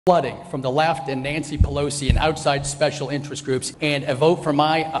flooding from the left and Nancy Pelosi and outside special interest groups, and a vote for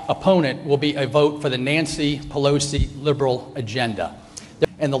my opponent will be a vote for the Nancy Pelosi liberal agenda.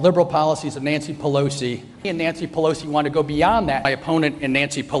 And the liberal policies of Nancy Pelosi and Nancy Pelosi want to go beyond that. My opponent and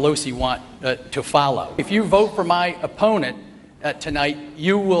Nancy Pelosi want to follow. If you vote for my opponent tonight,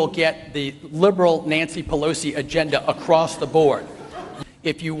 you will get the liberal Nancy Pelosi agenda across the board.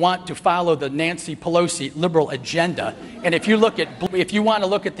 If you want to follow the Nancy Pelosi liberal agenda, and if you want to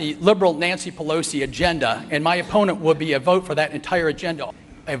look at the liberal Nancy Pelosi agenda, and my opponent will be a vote for that entire agenda.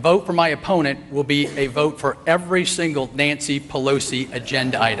 A vote for my opponent will be a vote for every single Nancy Pelosi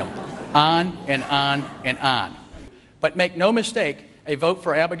agenda item, on and on and on. But make no mistake, a vote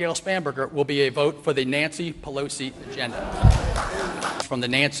for Abigail Spanberger will be a vote for the Nancy Pelosi agenda. From the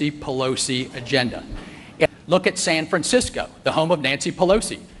Nancy Pelosi agenda. Look at San Francisco, the home of Nancy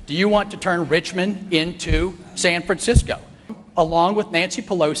Pelosi. Do you want to turn Richmond into San Francisco? Along with Nancy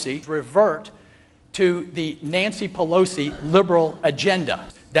Pelosi, revert to the Nancy Pelosi liberal agenda.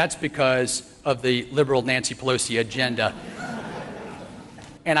 That's because of the liberal Nancy Pelosi agenda.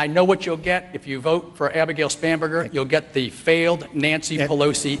 And I know what you'll get if you vote for Abigail Spanberger. You'll get the failed Nancy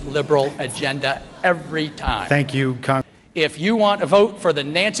Pelosi liberal agenda every time. Thank you, Congressman. If you want to vote for the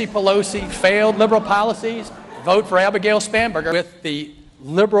Nancy Pelosi failed liberal policies, vote for Abigail Spanberger with the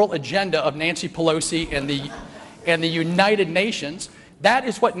liberal agenda of Nancy Pelosi and the United Nations. That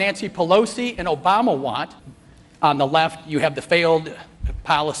is what Nancy Pelosi and Obama want. On the left, you have the failed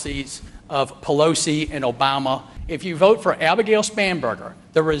policies of Pelosi and Obama. If you vote for Abigail Spanberger,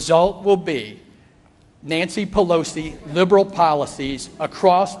 the result will be Nancy Pelosi liberal policies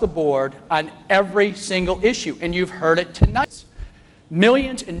across the board on every single issue. And you've heard it tonight.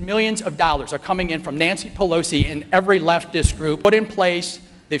 Millions and millions of dollars are coming in from Nancy Pelosi and every leftist group put in place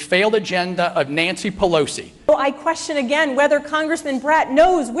the failed agenda of Nancy Pelosi. Well, I question again whether Congressman Brat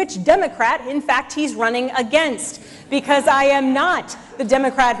knows which Democrat, in fact, he's running against. Because I am not the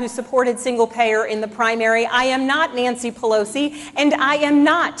Democrat who supported single payer in the primary. I am not Nancy Pelosi, and I am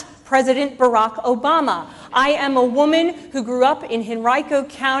not President Barack Obama. I am a woman who grew up in Henrico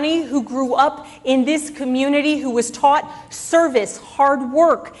County, who grew up in this community, who was taught service, hard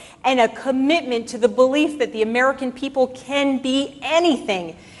work, and a commitment to the belief that the American people can be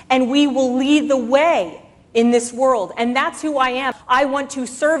anything, and we will lead the way in this world. And that's who I am. I want to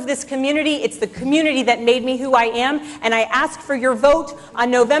serve this community. It's the community that made me who I am, and I ask for your vote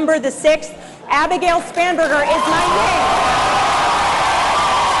on November the 6th. Abigail Spanberger is my name.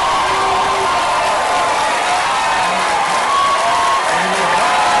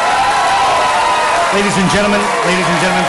 Ladies and gentlemen,